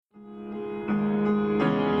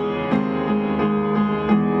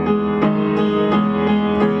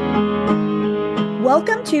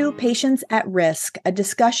Welcome to Patients at Risk, a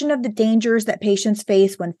discussion of the dangers that patients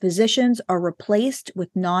face when physicians are replaced with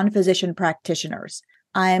non-physician practitioners.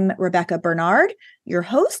 I'm Rebecca Bernard, your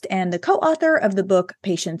host and the co-author of the book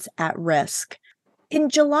Patients at Risk. In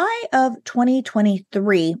July of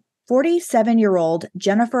 2023, 47-year-old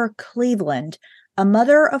Jennifer Cleveland, a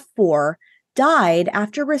mother of four, died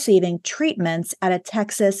after receiving treatments at a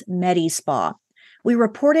Texas medspas. We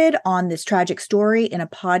reported on this tragic story in a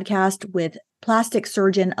podcast with plastic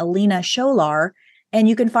surgeon Alina Scholar, and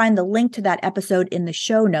you can find the link to that episode in the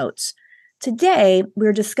show notes. Today,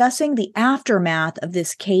 we're discussing the aftermath of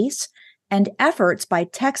this case and efforts by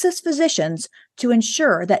Texas physicians to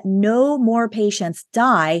ensure that no more patients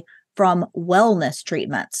die from wellness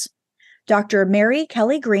treatments. Dr. Mary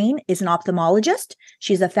Kelly Green is an ophthalmologist.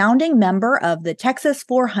 She's a founding member of the Texas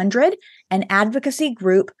 400, an advocacy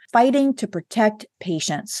group fighting to protect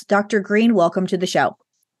patients. Dr. Green, welcome to the show.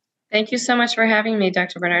 Thank you so much for having me,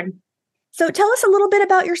 Dr. Bernard. So tell us a little bit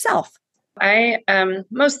about yourself. I am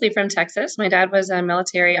mostly from Texas. My dad was a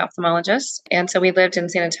military ophthalmologist. And so we lived in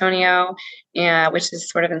San Antonio, which is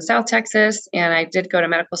sort of in South Texas. And I did go to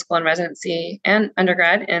medical school and residency and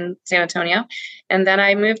undergrad in San Antonio. And then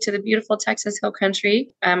I moved to the beautiful Texas Hill Country.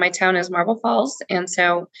 My town is Marble Falls. And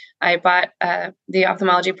so I bought the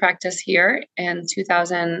ophthalmology practice here in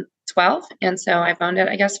 2012. And so I've owned it,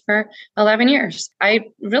 I guess, for 11 years. I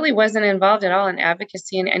really wasn't involved at all in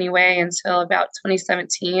advocacy in any way until about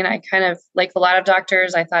 2017. I kind of, like a lot of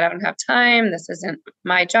doctors, I thought I don't have time. This isn't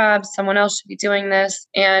my job. Someone else should be doing this.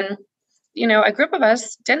 And, you know, a group of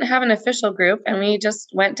us didn't have an official group, and we just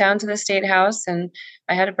went down to the State House, and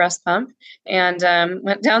I had a breast pump and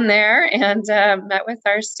went down there and met with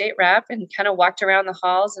our state rep and kind of walked around the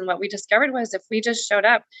halls. And what we discovered was if we just showed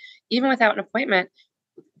up, even without an appointment,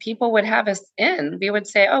 people would have us in. We would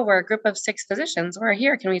say, oh, we're a group of 6 physicians. We're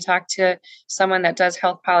here. Can we talk to someone that does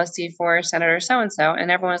health policy for Senator so-and-so? And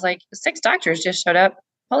everyone was like, 6 doctors just showed up.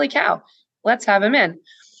 Holy cow, let's have them in.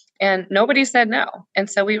 And nobody said no. And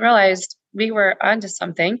so we realized we were onto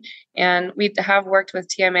something. And we have worked with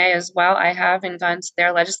TMA as well. I have and gone to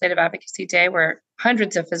their legislative advocacy day where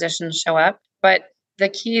hundreds of physicians show up. But the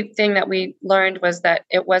key thing that we learned was that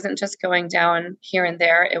it wasn't just going down here and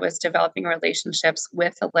there. It was developing relationships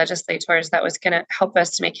with the legislators that was going to help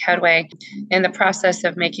us to make headway in the process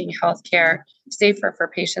of making healthcare safer for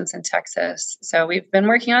patients in Texas. So we've been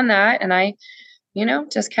working on that. And I,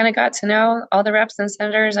 just kind of got to know all the reps and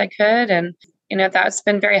senators I could. And, that's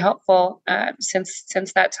been very helpful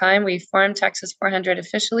since that time. We formed Texas 400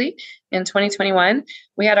 officially in 2021.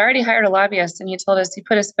 We had already hired a lobbyist, and he told us, he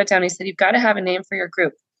put his foot down. He said, you've got to have a name for your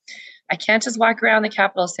group. I can't just walk around the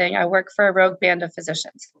Capitol saying I work for a rogue band of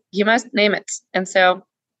physicians. You must name it. And so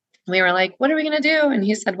we were like, what are we going to do? And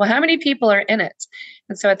he said, well, how many people are in it?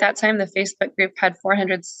 And so at that time, the Facebook group had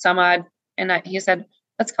 400 some odd. And he said,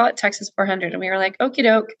 let's call it Texas 400. And we were like, okie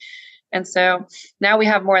doke. And so now we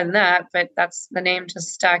have more than that, but that's the name just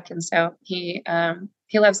stuck. And so he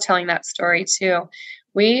loves telling that story too.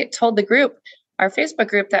 We told the group, our Facebook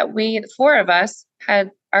group, that the 4 of us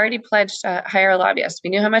had already pledged to hire a lobbyist. We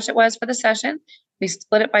knew how much it was for the session. We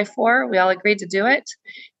split it by 4. We all agreed to do it.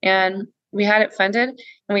 And we had it funded.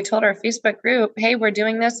 And we told our Facebook group, hey, we're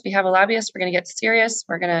doing this. We have a lobbyist. We're going to get serious.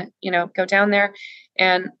 We're going to, go down there.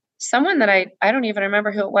 And someone that I don't even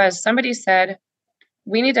remember who it was, somebody said,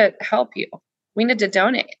 we need to help you. We need to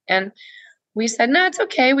donate. And we said, no, it's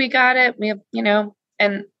okay. We got it. We have,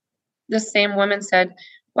 and the same woman said,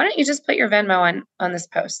 why don't you just put your Venmo on this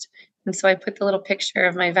post? And so I put the little picture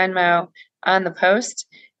of my Venmo on the post,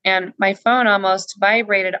 and my phone almost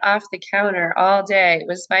vibrated off the counter all day. It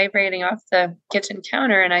was vibrating off the kitchen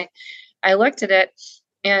counter. And I looked at it,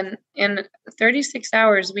 and in 36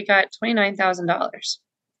 hours, we got $29,000.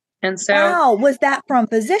 And so, wow, was that from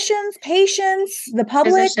physicians, patients, the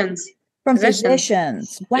public? Physicians. From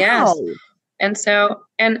physicians. Wow. Yes.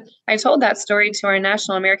 And I told that story to our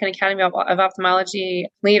National American Academy of Ophthalmology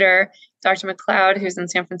leader, Dr. McLeod, who's in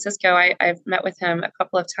San Francisco. I've met with him a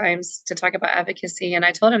couple of times to talk about advocacy. And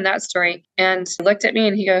I told him that story, and he looked at me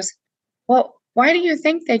and he goes, well, why do you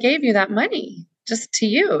think they gave you that money? Just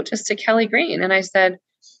to Kelly Green? And I said,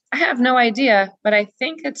 I have no idea, but I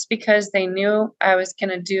think it's because they knew I was going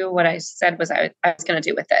to do what I said I was going to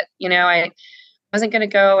do with it. I wasn't going to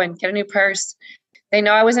go and get a new purse. They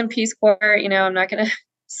know I was in Peace Corps. I'm not going to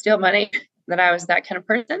steal money, that I was that kind of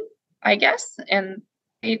person, I guess. And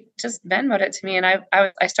they just Venmoed it to me. And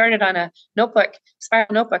I started on a notebook, spiral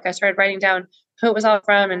notebook. I started writing down who it was all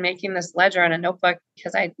from and making this ledger on a notebook,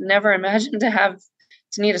 because I never imagined to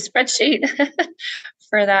need a spreadsheet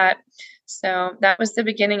for that. So that was the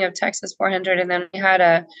beginning of Texas 400. And then we had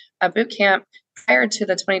a boot camp prior to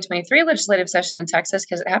the 2023 legislative session in Texas,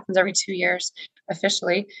 because it happens every 2 years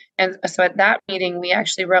officially. And so at that meeting, we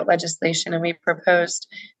actually wrote legislation and we proposed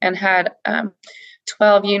and had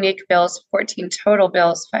 12 unique bills, 14 total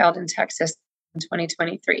bills filed in Texas in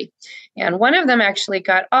 2023. And one of them actually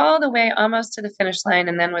got all the way almost to the finish line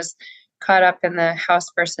and then was caught up in the House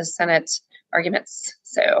versus Senate arguments.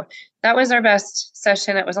 So that was our best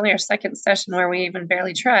session. It was only our second session where we even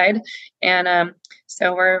barely tried. And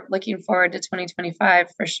so we're looking forward to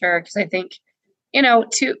 2025 for sure, because I think,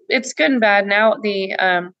 it's good and bad. Now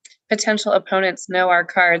the potential opponents know our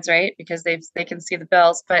cards, right? Because they can see the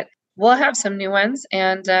bills, but we'll have some new ones.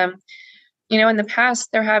 And, in the past,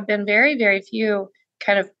 there have been very, very few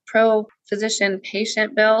kind of pro-physician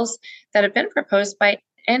patient bills that have been proposed by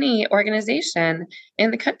any organization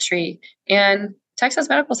in the country. And Texas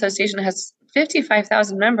Medical Association has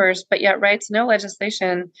 55,000 members, but yet writes no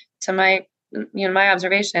legislation, to my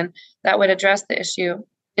observation, that would address the issue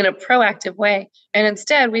in a proactive way. And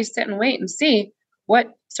instead, we sit and wait and see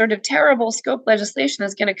what sort of terrible scope legislation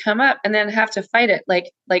is going to come up and then have to fight it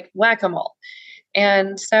like whack-a-mole.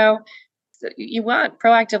 And so you want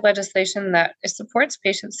proactive legislation that supports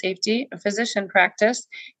patient safety, physician practice,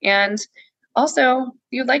 and also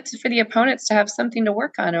you'd like for the opponents to have something to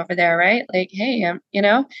work on over there, right? Like, hey,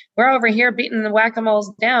 we're over here beating the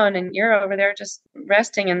whack-a-moles down and you're over there just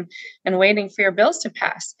resting and waiting for your bills to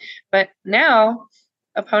pass. But now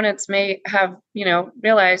opponents may have,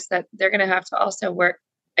 realized that they're going to have to also work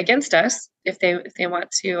against us if they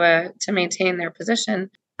want to maintain their position.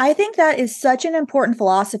 I think that is such an important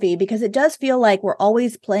philosophy because it does feel like we're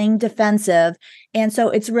always playing defensive. And so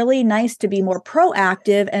it's really nice to be more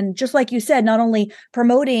proactive. And just like you said, not only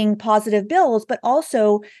promoting positive bills, but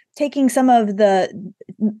also taking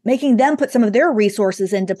making them put some of their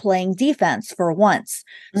resources into playing defense for once.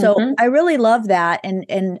 So I really love that.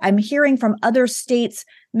 And I'm hearing from other states,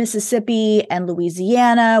 Mississippi and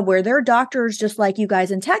Louisiana, where their doctors, just like you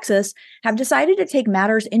guys in Texas, have decided to take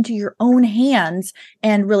matters into your own hands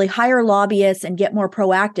and really hire lobbyists and get more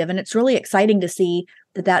proactive. And it's really exciting to see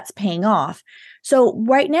that that's paying off. So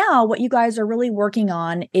right now, what you guys are really working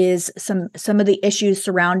on is some of the issues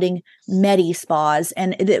surrounding medspas.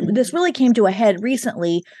 And this really came to a head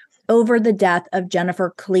recently over the death of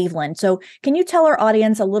Jennifer Cleveland. So can you tell our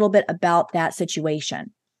audience a little bit about that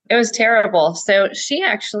situation? It was terrible. So she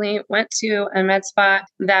actually went to a med spa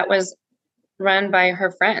that was run by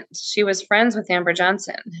her friend. She was friends with Amber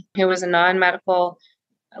Johnson, who was a non-medical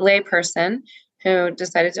layperson who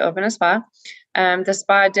decided to open a spa. The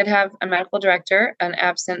spa did have a medical director, an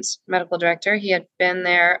absent medical director. He had been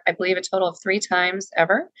there, I believe, a total of 3 times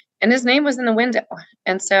ever. And his name was in the window.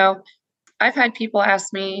 And so I've had people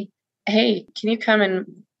ask me, hey, can you come and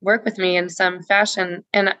work with me in some fashion?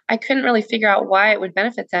 And I couldn't really figure out why it would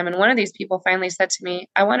benefit them. And one of these people finally said to me,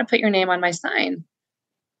 I want to put your name on my sign.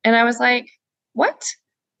 And I was like, what?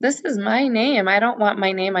 This is my name. I don't want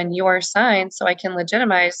my name on your sign so I can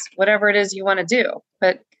legitimize whatever it is you want to do.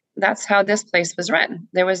 But that's how this place was run.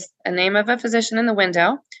 There was a name of a physician in the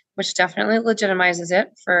window, which definitely legitimizes it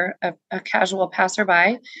for a casual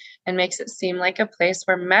passerby and makes it seem like a place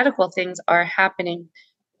where medical things are happening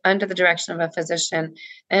under the direction of a physician.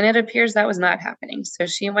 And it appears that was not happening. So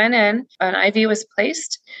she went in, an IV was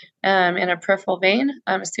placed in a peripheral vein,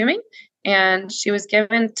 I'm assuming, and she was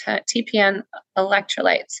given TPN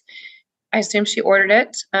electrolytes. I assume she ordered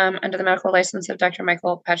it under the medical license of Dr.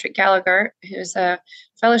 Michael Patrick Gallagher, who's a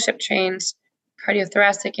fellowship-trained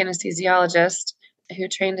cardiothoracic anesthesiologist who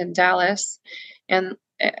trained in Dallas and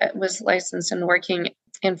was licensed and working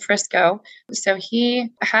in Frisco. So he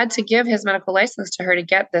had to give his medical license to her to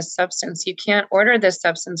get this substance. You can't order this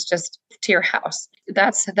substance just to your house.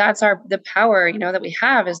 That's the power, that we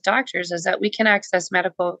have as doctors, is that we can access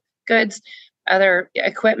medical goods, other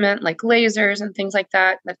equipment like lasers and things like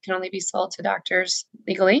that can only be sold to doctors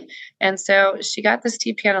legally. And so she got this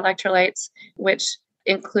TPN electrolytes, which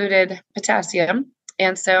included potassium.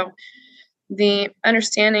 And so the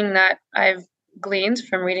understanding that I've gleaned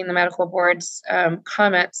from reading the medical board's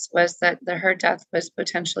comments was that her death was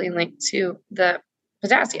potentially linked to the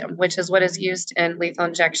potassium, which is what is used in lethal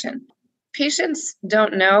injection. Patients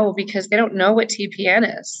don't know because they don't know what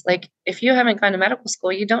TPN is. Like, if you haven't gone to medical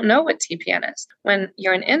school, you don't know what TPN is. When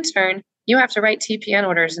you're an intern, you have to write TPN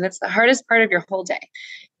orders, and it's the hardest part of your whole day.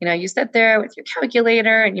 You sit there with your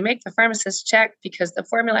calculator and you make the pharmacist check because the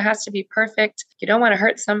formula has to be perfect. You don't want to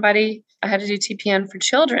hurt somebody. I had to do TPN for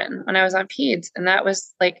children when I was on peds. And that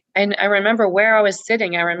was like, I remember where I was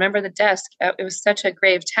sitting. I remember the desk. It was such a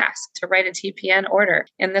grave task to write a TPN order.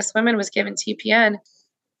 And this woman was given TPN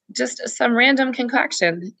just some random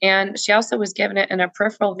concoction. And she also was given it in a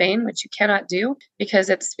peripheral vein, which you cannot do because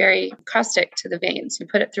it's very caustic to the veins. You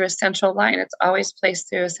put it through a central line. It's always placed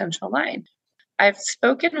through a central line. I've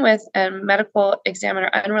spoken with a medical examiner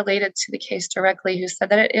unrelated to the case directly who said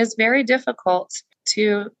that it is very difficult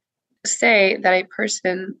to say that a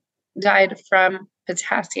person died from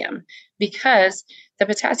potassium because the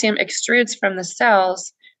potassium extrudes from the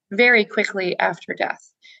cells very quickly after death.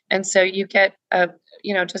 And so you get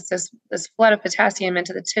just this flood of potassium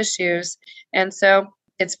into the tissues. And so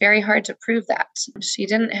it's very hard to prove that. She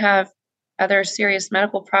didn't have other serious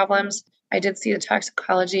medical problems. I did see the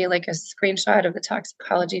toxicology, like a screenshot of the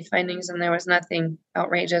toxicology findings, and there was nothing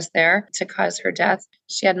outrageous there to cause her death.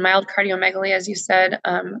 She had mild cardiomegaly, as you said,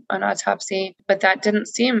 on autopsy, but that didn't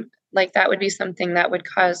seem like that would be something that would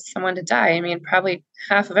cause someone to die. I mean, probably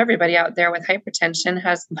half of everybody out there with hypertension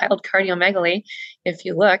has mild cardiomegaly, if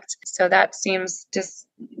you looked. So that seems just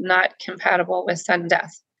not compatible with sudden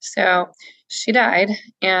death. So she died,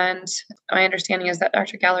 and my understanding is that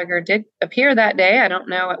Dr. Gallagher did appear that day. I don't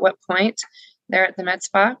know at what point there at the med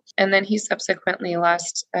spa. And then he subsequently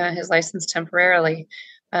lost his license temporarily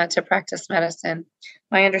to practice medicine.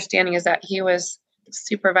 My understanding is that he was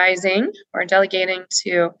supervising or delegating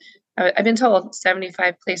to, I've been told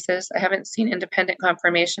 75 places. I haven't seen independent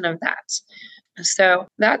confirmation of that. So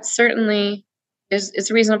that certainly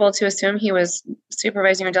is reasonable to assume he was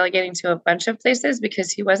supervising or delegating to a bunch of places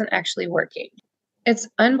because he wasn't actually working. It's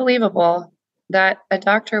unbelievable that a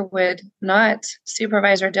doctor would not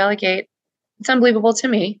supervise or delegate. It's unbelievable to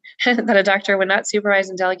me that a doctor would not supervise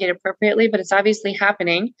and delegate appropriately, but it's obviously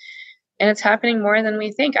happening. And it's happening more than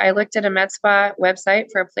we think. I looked at a med spa website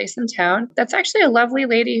for a place in town. That's actually a lovely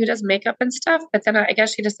lady who does makeup and stuff. But then I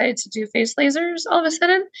guess she decided to do face lasers all of a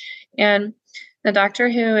sudden. And the doctor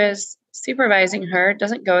who is supervising her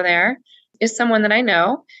doesn't go there, is someone that I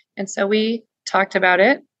know. And so we talked about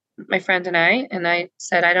it, my friend and I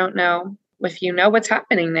said, I don't know if you know what's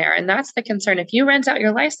happening there. And that's the concern. If you rent out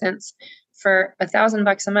your license for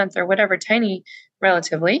 $1,000 a month or whatever tiny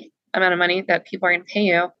relatively amount of money that people are going to pay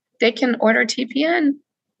you, they can order TPN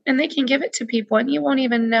and they can give it to people and you won't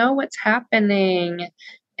even know what's happening.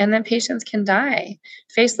 And then patients can die.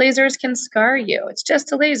 Face lasers can scar you. It's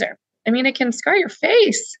just a laser. I mean, it can scar your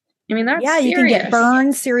face. I mean, that's serious. You can get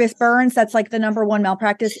burns, serious burns. That's like the number one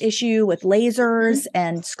malpractice issue with lasers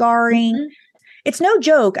and scarring. Mm-hmm. It's no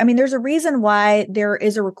joke. I mean, there's a reason why there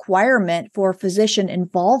is a requirement for physician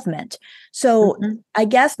involvement. So I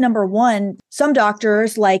guess number one, some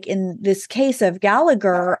doctors, like in this case of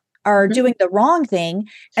Gallagher, are doing the wrong thing.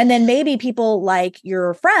 And then maybe people like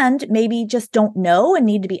your friend maybe just don't know and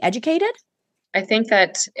need to be educated. I think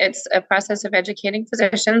that it's a process of educating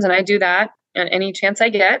physicians, and I do that on any chance I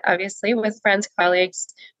get, obviously, with friends, colleagues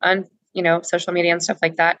on, social media and stuff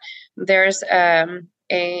like that. There's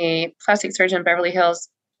a plastic surgeon in Beverly Hills,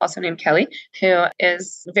 also named Kelly, who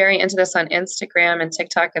is very into this on Instagram and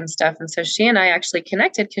TikTok and stuff. And so she and I actually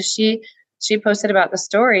connected because she posted about the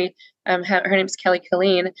story. Her name's Kelly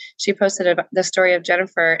Colleen. She posted about the story of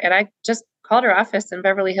Jennifer, and I just called her office in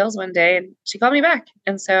Beverly Hills one day and she called me back.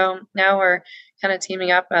 And so now we're kind of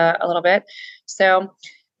teaming up a little bit. So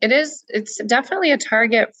it's definitely a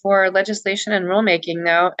target for legislation and rulemaking,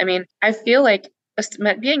 though. I mean, I feel like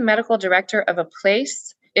being medical director of a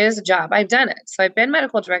place is a job. I've done it. So I've been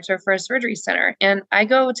medical director for a surgery center, and I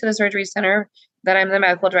go to the surgery center that I'm the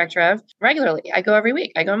medical director of regularly. I go every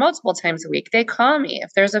week. I go multiple times a week. They call me.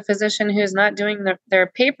 If there's a physician who's not doing their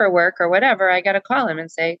paperwork or whatever, I got to call him and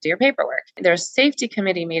say, do your paperwork. There's safety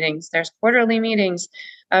committee meetings. There's quarterly meetings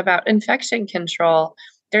about infection control.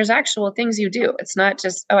 There's actual things you do. It's not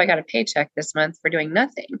just, I got a paycheck this month for doing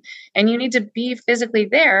nothing. And you need to be physically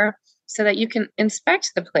there so that you can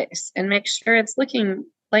inspect the place and make sure it's looking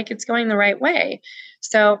like it's going the right way.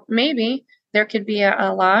 So maybe there could be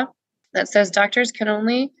a law that says doctors can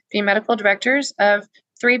only be medical directors of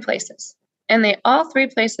 3 places. And all 3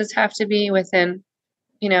 places have to be within,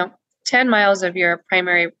 10 miles of your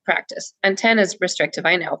primary practice. And 10 is restrictive,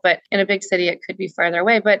 I know, but in a big city, it could be farther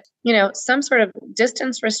away. But, some sort of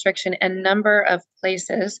distance restriction and number of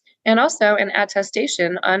places, and also an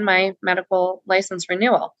attestation on my medical license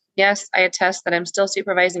renewal. Yes, I attest that I'm still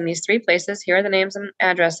supervising these 3 places. Here are the names and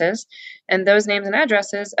addresses. And those names and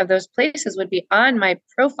addresses of those places would be on my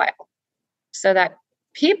profile so that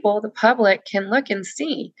people, the public, can look and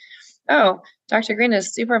see, oh, Dr. Green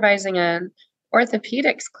is supervising an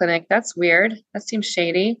orthopedics clinic. That's weird. That seems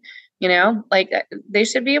shady. They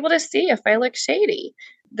should be able to see if I look shady.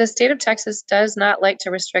 The state of Texas does not like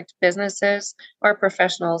to restrict businesses or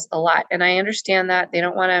professionals a lot. And I understand that they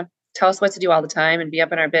don't want to tell us what to do all the time and be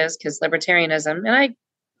up in our biz because libertarianism. And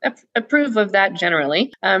approve of that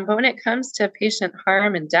generally. But when it comes to patient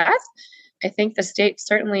harm and death, I think the state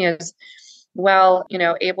certainly is well,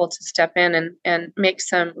 able to step in and make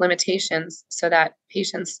some limitations so that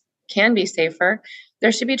patients can be safer.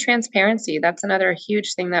 There should be transparency. That's another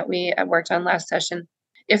huge thing that we worked on last session.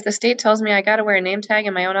 If the state tells me I got to wear a name tag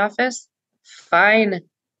in my own office, fine.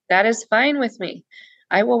 That is fine with me.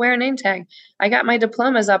 I will wear a name tag. I got my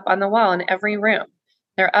diplomas up on the wall in every room.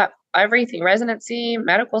 They're up. Everything, residency,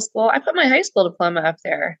 medical school. I put my high school diploma up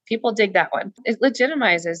there. People dig that one. It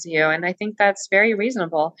legitimizes you. And I think that's very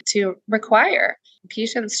reasonable to require.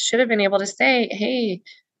 Patients should have been able to say, hey,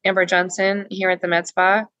 Amber Johnson here at the Med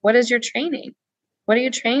Spa, what is your training? What are you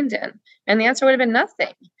trained in? And the answer would have been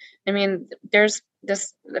nothing. I mean, there's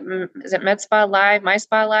this, is it Med Spa Live, My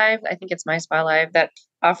Spa Live? I think it's My Spa Live that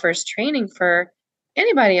offers training for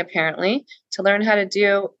anybody apparently to learn how to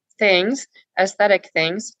do things, aesthetic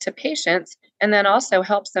things to patients, and then also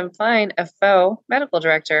helps them find a faux medical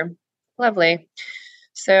director. Lovely.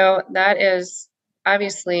 So that is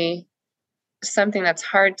obviously something that's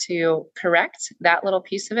hard to correct, that little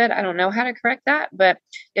piece of it. I don't know how to correct that, but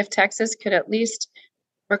if Texas could at least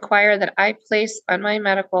require that I place on my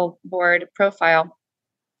medical board profile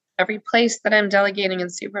every place that I'm delegating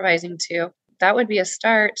and supervising to, that would be a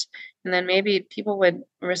start. And then maybe people would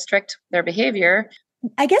restrict their behavior.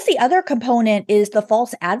 I guess the other component is the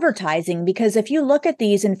false advertising, because if you look at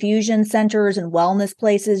these infusion centers and wellness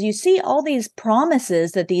places, you see all these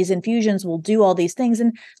promises that these infusions will do all these things,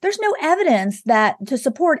 and there's no evidence that to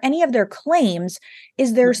support any of their claims.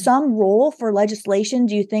 Is there some role for legislation,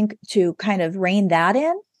 do you think, to kind of rein that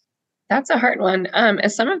in? That's a hard one.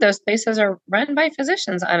 As some of those places are run by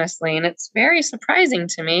physicians, honestly, and it's very surprising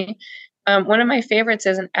to me. One of my favorites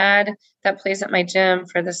is an ad that plays at my gym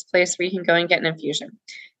for this place where you can go and get an infusion.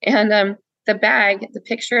 And the bag, the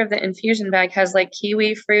picture of the infusion bag has like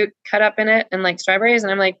kiwi fruit cut up in it and like strawberries.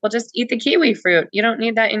 And I'm like, well, just eat the kiwi fruit. You don't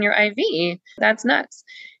need that in your IV. That's nuts.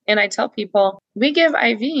 And I tell people, we give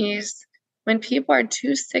IVs when people are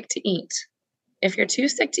too sick to eat. If you're too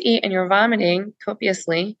sick to eat and you're vomiting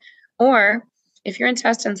copiously, or if your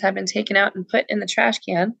intestines have been taken out and put in the trash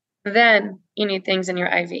can, then you need things in your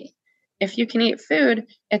IV. If you can eat food,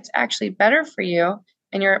 it's actually better for you,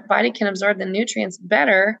 and your body can absorb the nutrients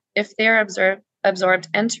better if they're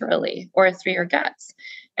absorbed enterally or through your guts.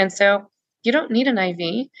 And so you don't need an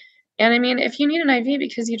IV. And I mean, if you need an IV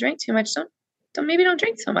because you drank too much, don't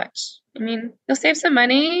drink so much. I mean, you'll save some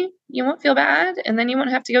money, you won't feel bad, and then you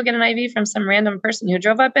won't have to go get an IV from some random person who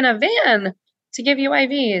drove up in a van to give you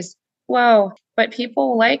IVs. Whoa. But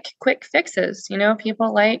people like quick fixes.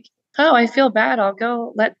 People like, oh, I feel bad. I'll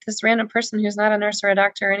go let this random person who's not a nurse or a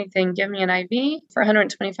doctor or anything give me an IV for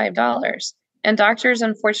 $125. And doctors,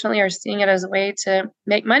 unfortunately, are seeing it as a way to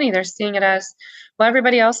make money. They're seeing it as, well,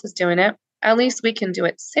 everybody else is doing it. At least we can do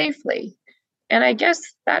it safely. And I guess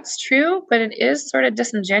that's true, but it is sort of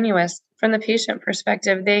disingenuous from the patient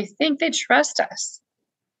perspective. They think they trust us.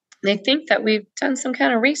 They think that we've done some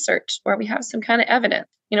kind of research or we have some kind of evidence.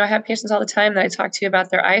 I have patients all the time that I talk to about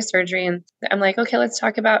their eye surgery, and I'm like, okay, let's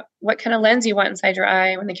talk about what kind of lens you want inside your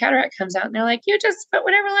eye when the cataract comes out. And they're like, you just put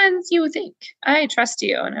whatever lens you think. I trust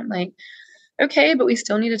you. And I'm like, okay, but we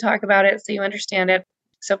still need to talk about it so you understand it.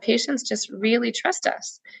 So patients just really trust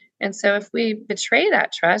us. And so if we betray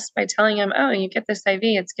that trust by telling them, oh, you get this IV,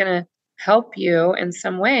 it's going to help you in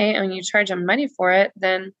some way, and you charge them money for it,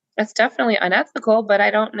 then that's definitely unethical. But I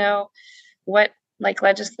don't know what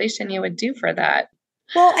legislation you would do for that.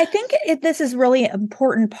 Well, I think this is really an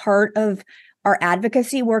important part of our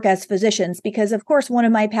advocacy work as physicians, because, of course, one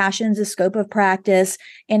of my passions is scope of practice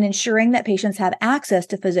and ensuring that patients have access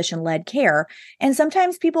to physician-led care. And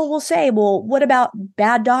sometimes people will say, well, what about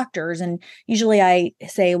bad doctors? And usually I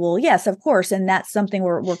say, well, yes, of course. And that's something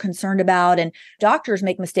we're concerned about. And doctors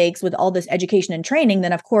make mistakes with all this education and training,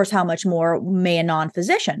 then, of course, how much more may a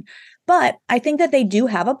non-physician? But I think that they do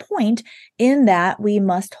have a point in that we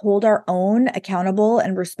must hold our own accountable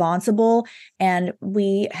and responsible, and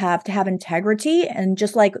we have to have integrity. And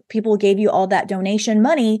just like people gave you all that donation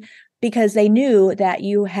money because they knew that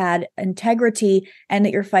you had integrity and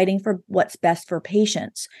that you're fighting for what's best for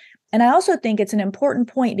patients. And I also think it's an important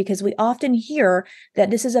point because we often hear that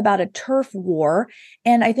this is about a turf war.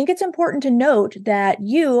 And I think it's important to note that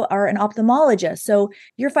you are an ophthalmologist. So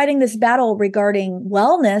you're fighting this battle regarding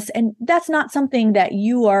wellness, and that's not something that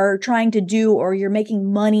you are trying to do or you're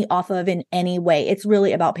making money off of in any way. It's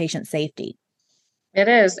really about patient safety. It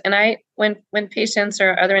is. And when patients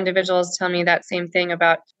or other individuals tell me that same thing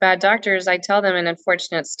about bad doctors, I tell them an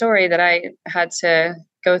unfortunate story that I had to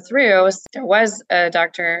go through. There was a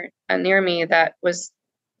doctor near me that was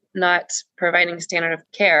not providing standard of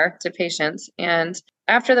care to patients. And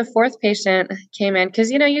after the fourth patient came in,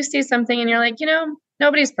 because, you see something and you're like,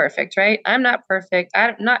 nobody's perfect, right? I'm not perfect.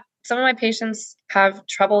 Some of my patients have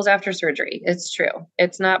troubles after surgery. It's true.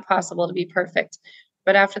 It's not possible to be perfect.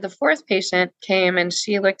 But after the fourth patient came and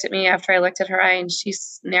she looked at me after I looked at her eye, and she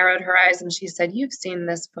narrowed her eyes and she said, "You've seen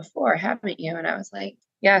this before, haven't you?" And I was like,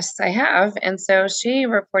 "Yes, I have." And so she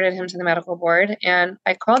reported him to the medical board, and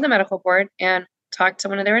I called the medical board and talked to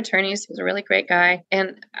one of their attorneys, who's a really great guy.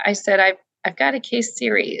 And I said, I've got a case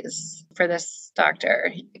series for this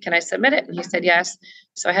doctor. Can I submit it? And he said, yes.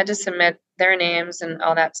 So I had to submit their names, and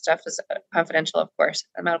all that stuff is confidential, of course,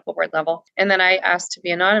 at the medical board level. And then I asked to be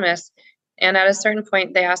anonymous. And at a certain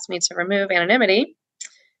point, they asked me to remove anonymity.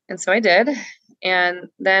 And so I did. And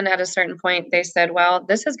then at a certain point, they said, well,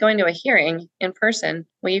 this is going to a hearing in person.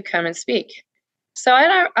 Will you come and speak? So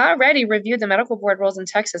I already reviewed the medical board rules in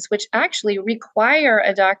Texas, which actually require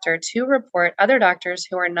a doctor to report other doctors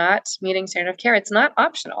who are not meeting standard of care. It's not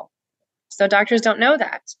optional. So doctors don't know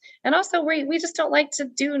that. And also, we just don't like to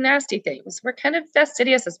do nasty things. We're kind of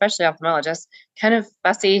fastidious, especially ophthalmologists, kind of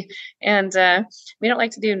fussy. And we don't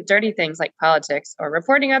like to do dirty things like politics or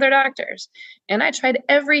reporting other doctors. And I tried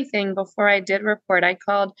everything before I did report. I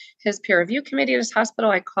called his peer review committee at his hospital.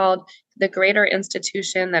 I called the greater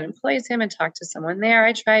institution that employs him and talked to someone there.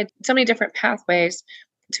 I tried so many different pathways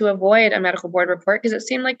to avoid a medical board report because it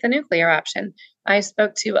seemed like the nuclear option. I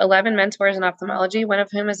spoke to 11 mentors in ophthalmology, one of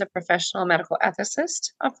whom is a professional medical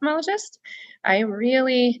ethicist ophthalmologist. I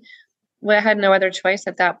really had no other choice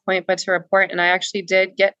at that point but to report. And I actually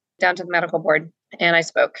did get down to the medical board and I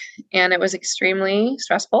spoke. And it was extremely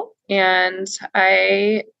stressful. And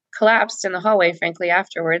I collapsed in the hallway, frankly,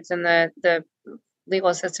 afterwards. And the legal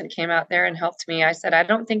assistant came out there and helped me. I said, I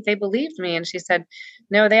don't think they believed me. And she said,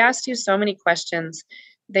 no, they asked you so many questions.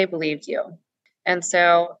 They believed you. And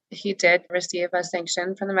so he did receive a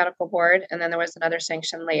sanction from the medical board. And then there was another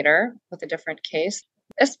sanction later with a different case,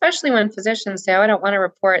 especially when physicians say, oh, I don't want to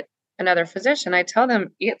report another physician. I tell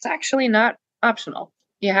them it's actually not optional.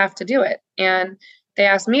 You have to do it. And they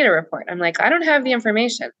asked me to report. I'm like, I don't have the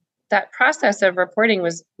information. That process of reporting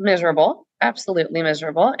was miserable, absolutely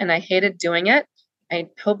miserable. And I hated doing it. I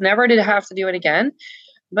hope never to have to do it again.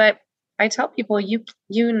 But I tell people, you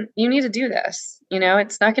need to do this.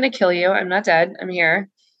 It's not going to kill you. I'm not dead. I'm here.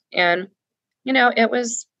 And, it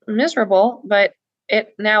was miserable, but it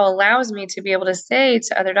now allows me to be able to say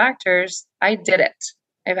to other doctors, I did it.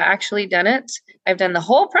 I've actually done it. I've done the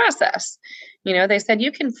whole process. They said,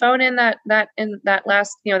 you can phone in that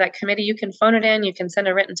last, that committee, you can phone it in, you can send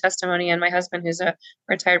a written testimony. And my husband, who's a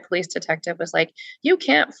retired police detective, was like, you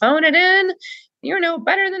can't phone it in. You're no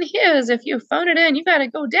better than he is. If you phone it in, you got to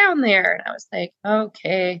go down there. And I was like,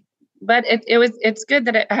 okay. But it's good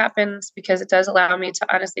that it happens because it does allow me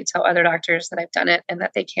to honestly tell other doctors that I've done it and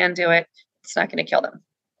that they can do it. It's not going to kill them.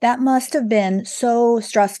 That must have been so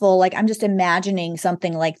stressful. Like, I'm just imagining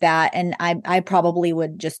something like that. And I probably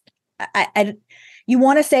would just, you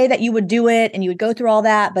want to say that you would do it and you would go through all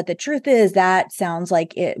that. But the truth is that sounds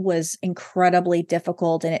like it was incredibly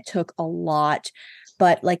difficult and it took a lot.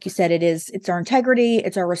 But like you said, it's our integrity,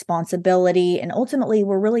 it's our responsibility. And ultimately,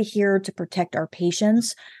 we're really here to protect our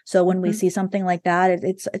patients. So when we see something like that,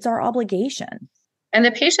 it's our obligation. And the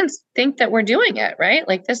patients think that we're doing it, right?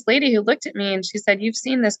 Like this lady who looked at me and she said, you've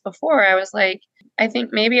seen this before. I was like, I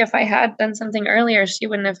think maybe if I had done something earlier, she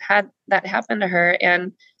wouldn't have had that happen to her.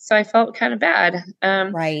 And so I felt kind of bad.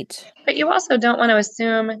 Right. But you also don't want to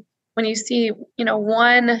assume when you see,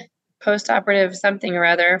 one post-operative something or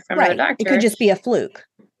other from another doctor. It could just be a fluke.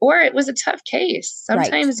 Or it was a tough case.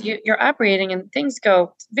 Sometimes you're operating and things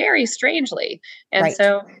go very strangely. And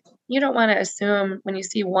so you don't want to assume when you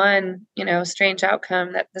see one, strange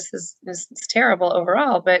outcome that this is terrible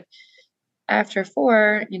overall. But after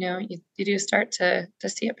 4, you do start to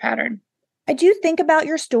see a pattern. I do think about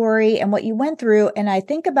your story and what you went through. And I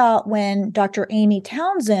think about when Dr. Amy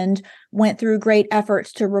Townsend went through great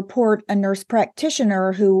efforts to report a nurse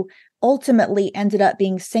practitioner who ultimately ended up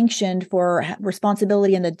being sanctioned for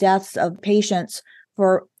responsibility in the deaths of patients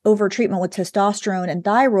for overtreatment with testosterone and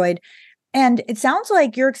thyroid. And it sounds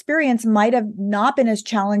like your experience might have not been as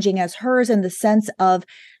challenging as hers in the sense of,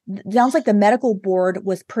 it sounds like the medical board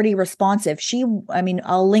was pretty responsive.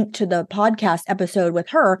 I'll link to the podcast episode with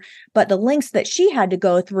her, but the links that she had to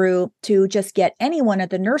go through to just get anyone at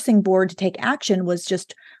the nursing board to take action was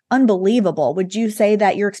just unbelievable. Would you say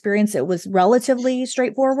that your experience, it was relatively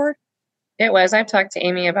straightforward? It was. I've talked to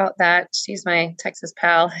Amy about that. She's my Texas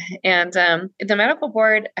pal. And the medical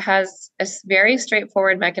board has a very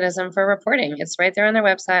straightforward mechanism for reporting. It's right there on their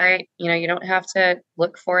website. You don't have to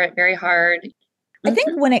look for it very hard. I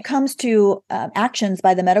think when it comes to actions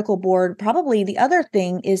by the medical board, probably the other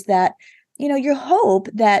thing is that, you hope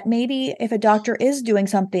that maybe if a doctor is doing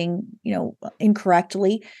something,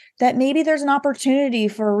 incorrectly, that maybe there's an opportunity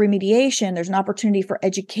for remediation. There's an opportunity for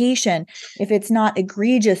education. If it's not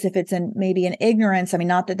egregious, if it's maybe an ignorance, I mean,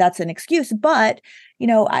 not that that's an excuse, but,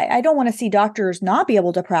 I don't want to see doctors not be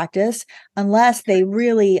able to practice unless they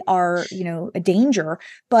really are, a danger.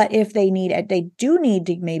 But if they do need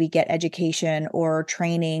to maybe get education or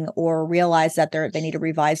training or realize that they need to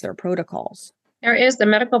revise their protocols. There is the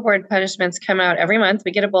medical board punishments come out every month. We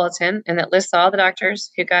get a bulletin and that lists all the doctors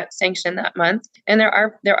who got sanctioned that month. And there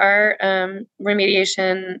are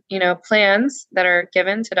remediation, plans that are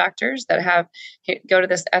given to doctors that have go to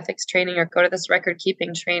this ethics training or go to this record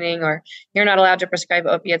keeping training, or you're not allowed to prescribe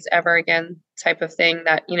opiates ever again type of thing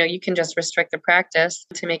that, you can just restrict the practice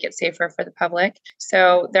to make it safer for the public.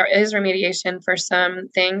 So there is remediation for some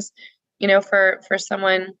things, for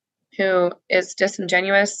someone who is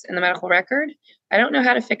disingenuous in the medical record. I don't know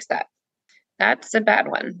how to fix that. That's a bad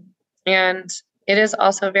one. And it is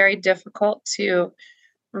also very difficult to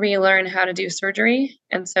relearn how to do surgery.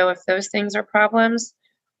 And so if those things are problems,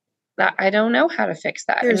 that I don't know how to fix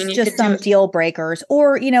that. There's just some deal breakers,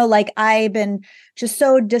 or, like I've been just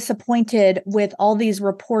so disappointed with all these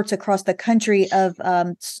reports across the country of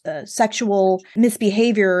sexual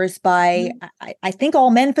misbehaviors by, I think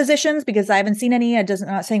all men physicians, because I haven't seen any. I'm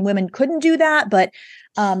not saying women couldn't do that, but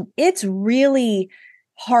it's really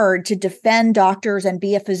hard to defend doctors and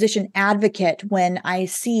be a physician advocate when I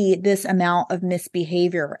see this amount of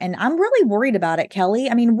misbehavior. And I'm really worried about it, Kelly.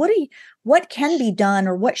 I mean, what can be done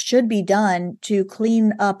or what should be done to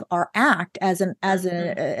clean up our act as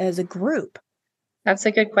a group? That's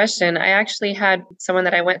a good question. I actually had someone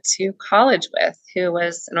that I went to college with who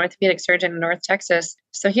was an orthopedic surgeon in North Texas.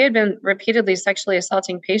 So he had been repeatedly sexually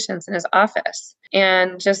assaulting patients in his office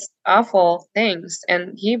and just awful things.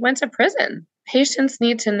 And he went to prison. Patients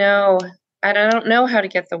need to know, I don't know how to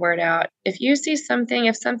get the word out. If you see something,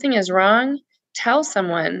 if something is wrong, tell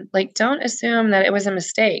someone. Like, don't assume that it was a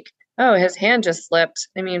mistake. Oh, his hand just slipped.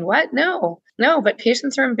 I mean, what? No, but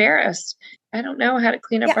patients are embarrassed. I don't know how to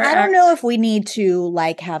clean up our I don't know if we need to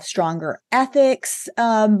have stronger ethics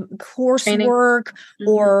coursework,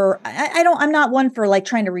 or I'm not one for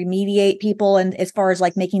trying to remediate people and as far as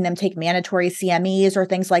making them take mandatory CMEs or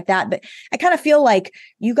things like that. But I kind of feel like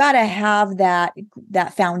you got to have that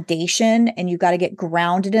foundation and you got to get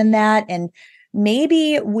grounded in that. And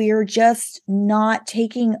maybe we're just not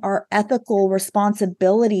taking our ethical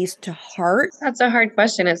responsibilities to heart. That's a hard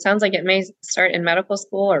question. It sounds like it may start in medical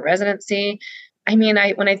school or residency. I mean,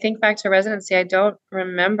 when I think back to residency, I don't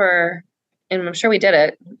remember, and I'm sure we did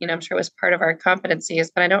it, I'm sure it was part of our competencies,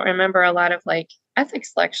 but I don't remember a lot of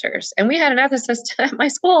ethics lectures. And we had an ethicist at my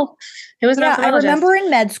school who was an ophthalmologist. I remember in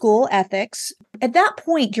med school ethics. At that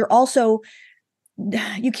point, you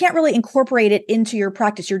can't really incorporate it into your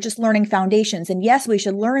practice. You're just learning foundations. And yes, we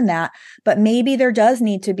should learn that, but maybe there does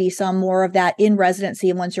need to be some more of that in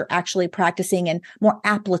residency and once you're actually practicing and more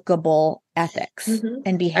applicable ethics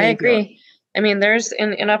and behavior. I agree. I mean, there's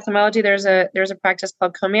in ophthalmology, there's a practice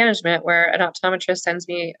called co-management where an optometrist sends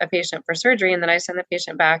me a patient for surgery and then I send the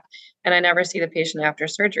patient back and I never see the patient after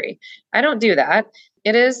surgery. I don't do that.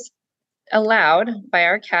 It is allowed by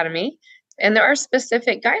our academy. And there are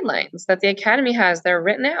specific guidelines that the academy has. They're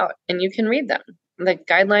written out and you can read them, the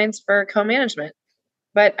guidelines for co-management.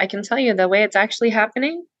 But I can tell you the way it's actually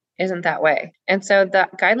happening isn't that way. And so the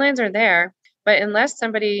guidelines are there, but unless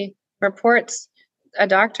somebody reports a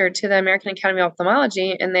doctor to the American Academy of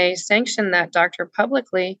Ophthalmology and they sanction that doctor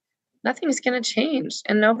publicly, nothing's going to change.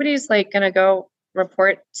 And nobody's going to go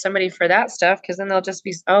report somebody for that stuff because then they'll just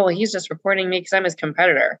be, oh, well, he's just reporting me because I'm his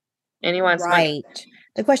competitor and he wants money.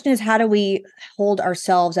 The question is, how do we hold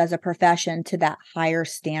ourselves as a profession to that higher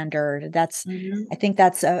standard? I think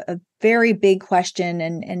that's a very big question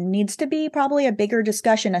and needs to be probably a bigger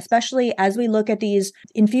discussion, especially as we look at these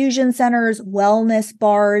infusion centers, wellness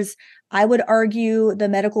bars. I would argue the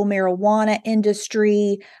medical marijuana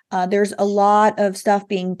industry. There's a lot of stuff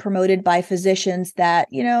being promoted by physicians that,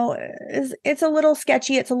 it's a little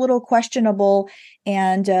sketchy. It's a little questionable.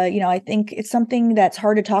 And, I think it's something that's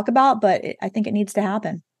hard to talk about, but I think it needs to happen.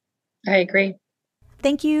 I agree.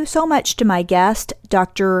 Thank you so much to my guest,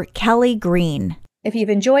 Dr. Kelly Green. If you've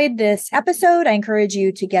enjoyed this episode, I encourage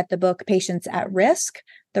you to get the book Patients at Risk,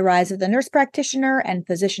 The Rise of the Nurse Practitioner and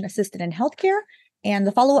Physician Assistant in Healthcare, and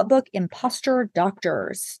the follow-up book, Imposter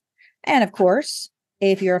Doctors. And of course,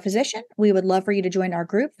 if you're a physician, we would love for you to join our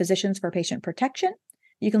group, Physicians for Patient Protection.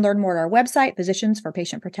 You can learn more at our website,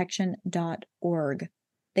 physiciansforpatientprotection.org.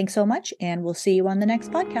 Thanks so much, and we'll see you on the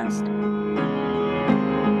next podcast.